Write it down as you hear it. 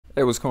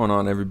Hey, what's going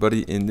on,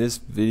 everybody? In this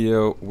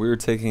video, we're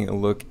taking a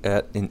look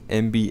at an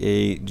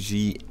NBA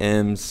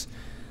GM's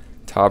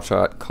Top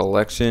Shot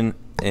collection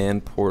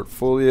and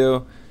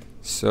portfolio.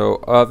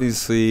 So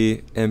obviously,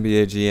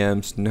 NBA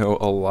GMs know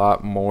a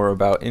lot more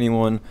about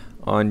anyone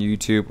on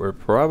YouTube, or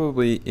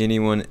probably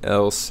anyone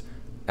else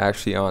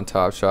actually on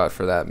Top Shot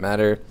for that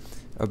matter,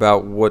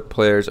 about what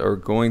players are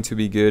going to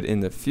be good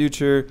in the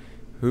future,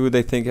 who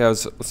they think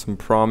has some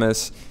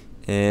promise,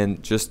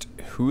 and just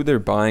who they're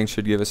buying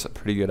should give us a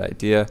pretty good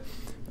idea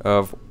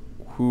of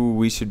who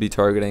we should be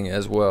targeting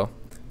as well.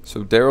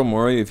 So Daryl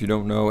Morey, if you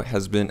don't know,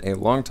 has been a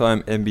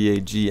longtime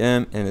NBA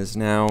GM and is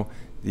now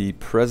the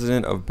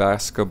president of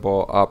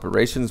basketball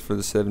operations for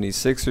the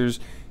 76ers,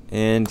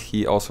 and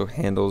he also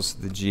handles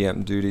the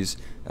GM duties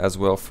as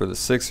well for the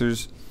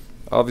Sixers.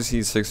 Obviously,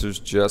 the Sixers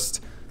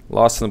just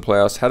lost in the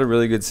playoffs, had a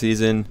really good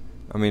season.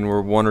 I mean,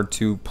 we're one or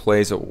two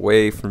plays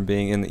away from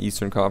being in the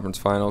Eastern Conference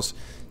Finals.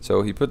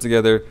 So he put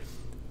together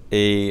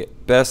a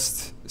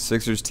best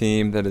Sixers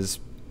team that has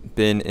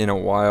been in a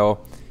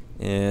while,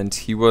 and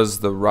he was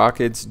the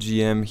Rockets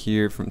GM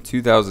here from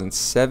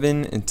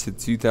 2007 into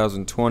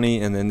 2020,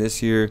 and then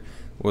this year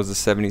was the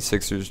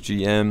 76ers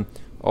GM,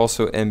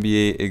 also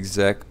NBA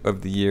Exec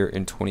of the Year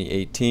in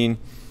 2018.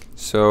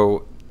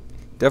 So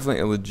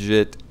definitely a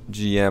legit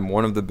GM,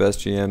 one of the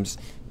best GMs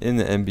in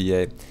the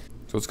NBA.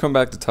 So let's come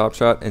back to Top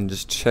Shot and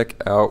just check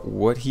out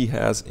what he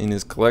has in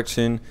his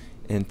collection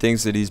and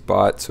things that he's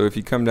bought. So if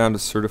you come down to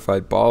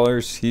certified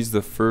ballers, he's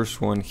the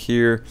first one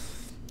here.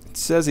 It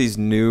says he's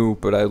new,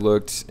 but I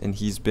looked and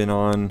he's been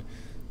on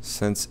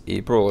since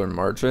April or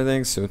March, I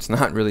think, so it's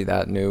not really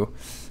that new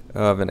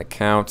of an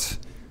account.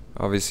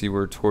 Obviously,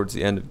 we're towards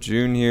the end of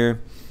June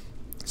here.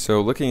 So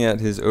looking at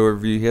his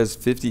overview, he has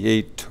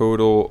 58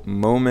 total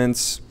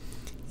moments.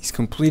 He's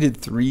completed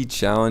 3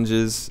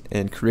 challenges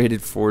and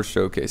created 4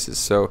 showcases.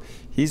 So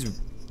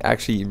he's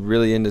actually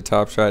really into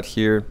Top Shot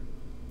here,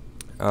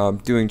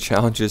 doing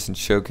challenges and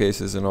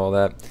showcases and all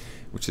that,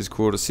 which is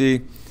cool to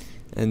see.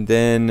 And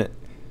then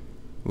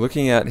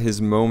looking at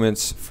his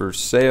moments for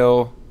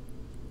sale,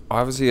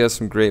 obviously he has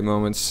some great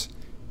moments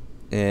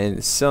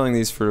and selling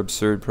these for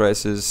absurd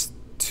prices.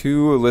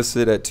 2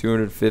 listed at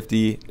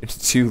 250,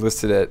 2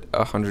 listed at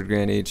 100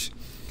 grand each.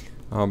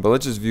 But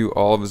let's just view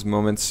all of his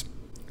moments.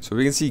 So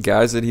we can see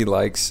guys that he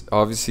likes.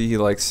 Obviously he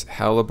likes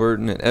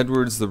Halliburton and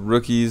Edwards, the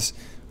rookies.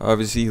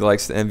 Obviously he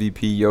likes the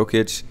MVP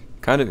Jokic.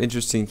 Kind of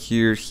interesting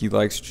here, he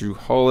likes Drew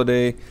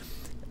Holiday,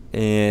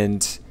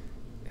 and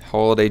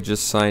Holiday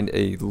just signed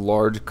a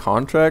large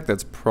contract.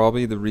 That's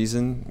probably the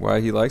reason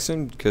why he likes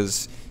him,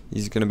 because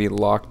he's going to be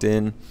locked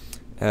in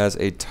as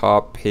a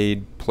top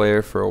paid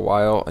player for a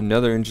while.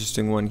 Another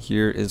interesting one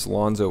here is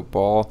Lonzo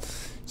Ball.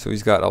 So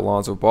he's got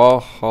Alonzo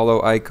Ball,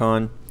 hollow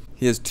icon.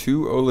 He has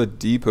 2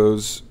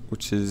 Oladipos,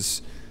 which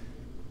is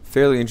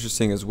fairly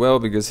interesting as well,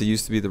 because he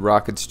used to be the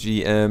Rockets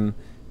GM,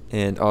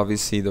 and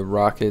obviously the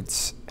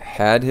Rockets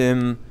had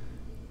him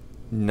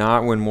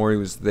not when Morey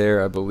was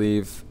there, I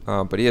believe,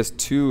 but he has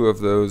 2 of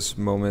those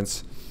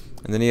moments.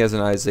 And then he has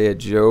an Isaiah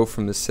Joe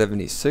from the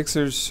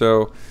 76ers,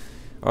 so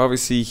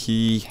obviously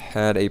he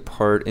had a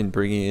part in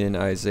bringing in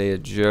Isaiah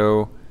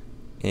Joe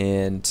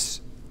and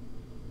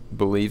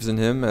believes in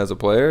him as a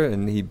player,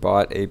 and he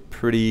bought a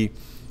pretty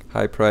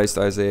high-priced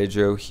Isaiah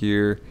Joe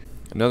here.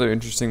 Another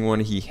interesting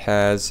one he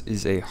has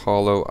is a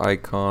hollow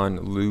icon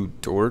Lou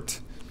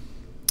Dort.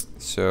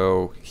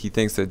 So he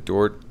thinks that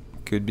Dort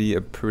could be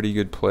a pretty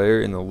good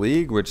player in the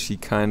league, which he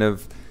kind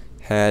of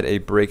had a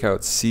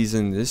breakout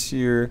season this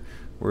year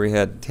where he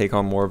had to take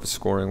on more of a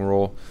scoring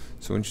role.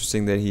 So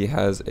interesting that he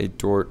has a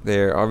Dort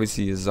there.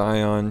 Obviously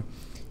Zion,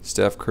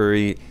 Steph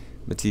Curry,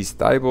 Matisse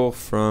Thybulle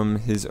from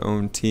his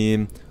own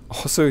team.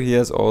 Also, he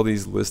has all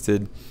these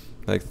listed,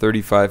 like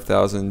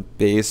 35,000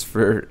 base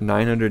for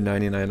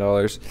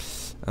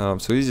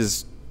 $999. So he's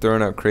just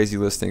throwing out crazy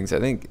listings. I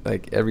think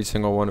like every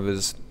single one of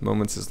his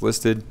moments is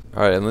listed.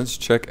 Alright, and let's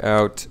check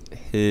out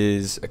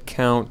his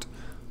account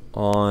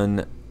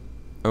on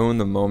Own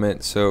the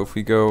Moment. So if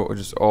we go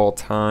just all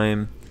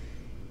time,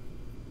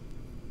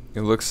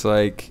 it looks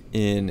like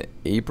in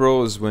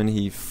April is when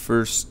he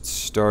first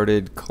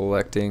started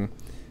collecting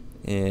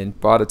and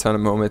bought a ton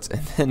of moments,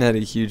 and then had a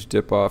huge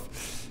dip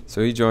off.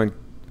 So he joined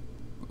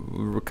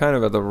kind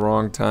of at the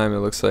wrong time, it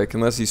looks like,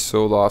 unless he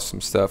sold off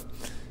some stuff.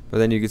 But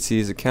then you could see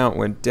his account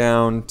went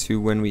down to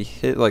when we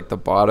hit like the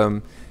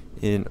bottom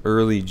in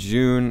early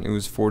June. It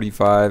was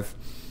 45,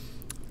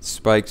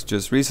 spiked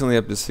just recently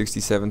up to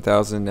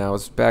 67,000. Now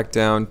it's back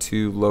down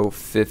to low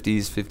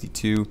 50s,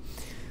 52.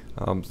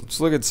 Let's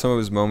look at some of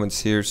his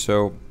moments here.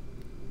 So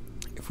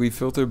if we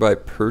filter by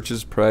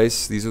purchase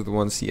price, these are the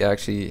ones he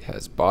actually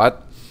has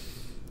bought.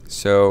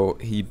 So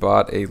he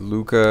bought a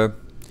Luka,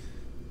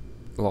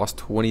 lost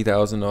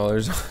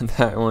 $20,000 on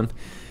that one,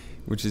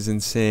 which is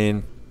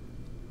insane.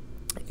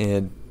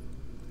 And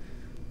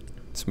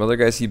some other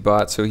guys he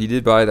bought. So he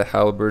did buy the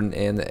Halliburton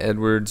and the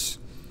Edwards.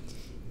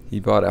 He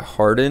bought a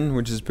Harden,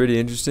 which is pretty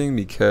interesting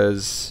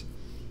because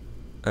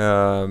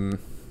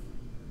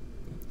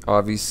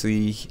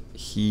obviously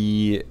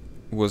he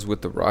was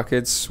with the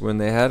Rockets when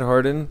they had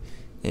Harden,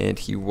 and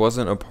he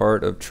wasn't a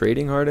part of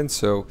trading Harden,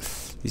 so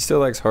he still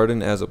likes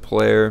Harden as a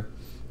player,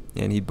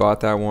 and he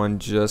bought that one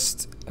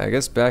just, I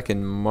guess, back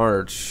in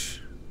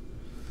March.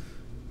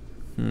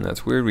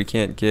 That's weird, we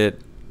can't get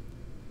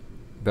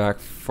back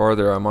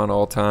farther. I'm on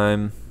all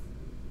time.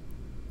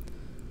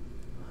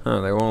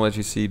 They won't let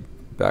you see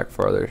back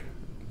farther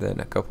than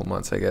a couple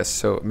months, I guess.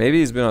 So maybe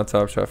he's been on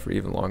Top Shot for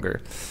even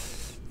longer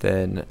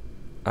than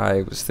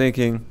I was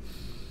thinking.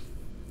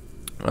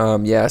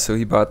 Yeah, so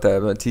he bought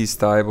that Matisse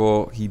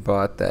Thybulle, he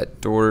bought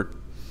that Dort,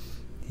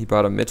 he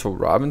bought a Mitchell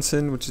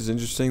Robinson, which is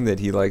interesting that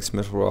he likes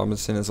Mitchell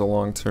Robinson as a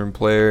long-term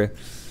player.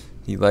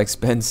 He likes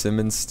Ben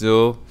Simmons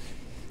still.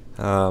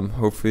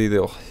 Hopefully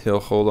he'll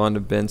hold on to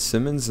Ben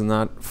Simmons and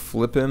not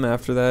flip him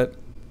after that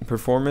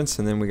performance.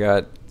 And then we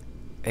got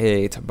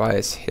a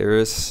Tobias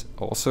Harris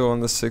also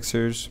on the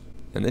Sixers.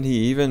 And then he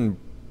even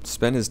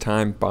spent his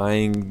time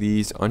buying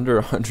these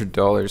under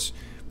 $100,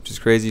 which is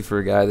crazy for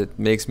a guy that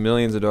makes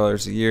millions of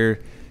dollars a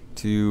year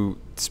to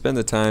spend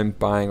the time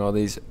buying all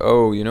these.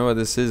 Oh, you know what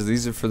this is?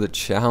 These are for the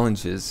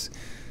challenges.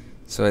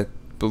 So I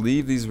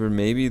believe these were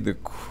maybe the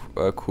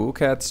Cool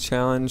Cats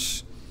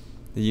challenge.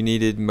 You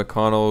needed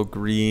McConnell,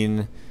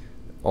 Green,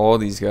 all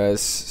these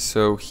guys.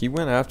 So he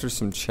went after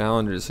some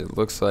challenges, it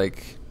looks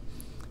like.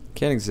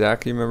 Can't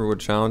exactly remember what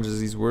challenges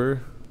these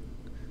were.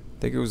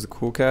 I think it was the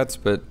Cool Cats,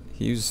 but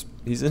he's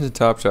into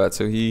Top Shot,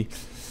 so he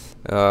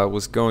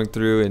was going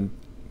through and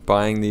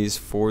buying these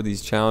for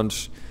these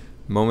challenge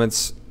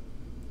moments.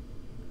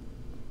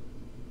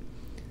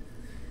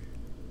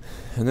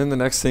 And then the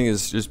next thing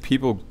is just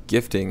people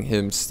gifting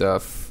him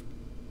stuff,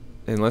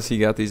 unless he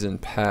got these in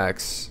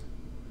packs.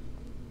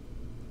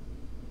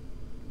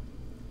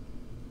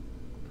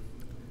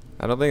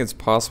 I don't think it's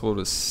possible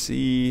to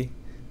see.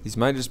 These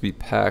might just be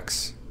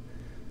packs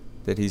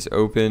that he's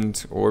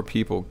opened or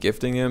people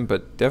gifting him,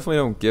 but definitely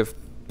don't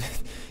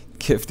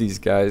gift these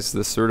guys.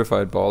 The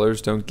certified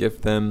ballers, don't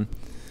gift them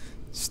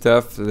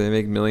stuff. They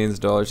make millions of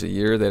dollars a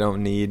year. They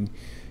don't need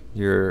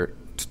your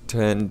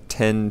 $10,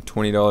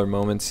 $20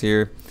 moments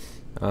here.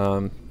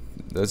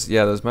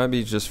 Those might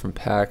be just from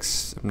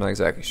packs. I'm not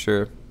exactly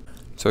sure.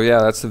 So yeah,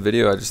 that's the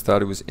video. I just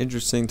thought it was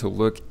interesting to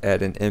look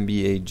at an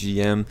NBA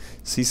GM,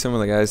 see some of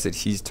the guys that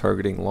he's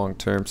targeting long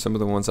term. Some of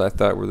the ones I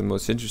thought were the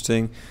most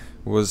interesting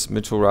was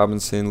Mitchell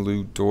Robinson,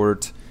 Lou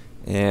Dort,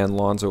 and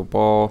Lonzo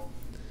Ball,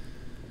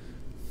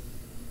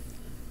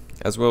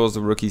 as well as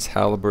the rookies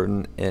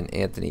Halliburton and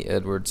Anthony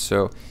Edwards.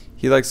 So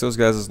he likes those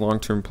guys as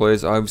long-term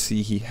plays.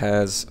 Obviously he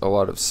has a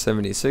lot of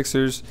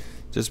 76ers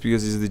just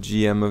because he's the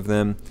GM of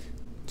them.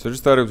 So I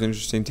just thought it was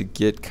interesting to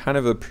get kind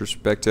of a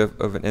perspective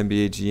of an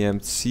NBA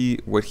GM, see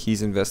what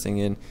he's investing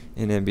in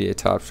NBA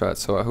Top Shot.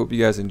 So I hope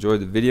you guys enjoyed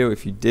the video.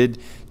 If you did,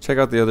 check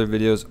out the other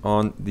videos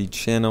on the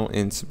channel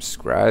and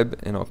subscribe,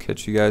 and I'll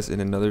catch you guys in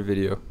another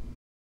video.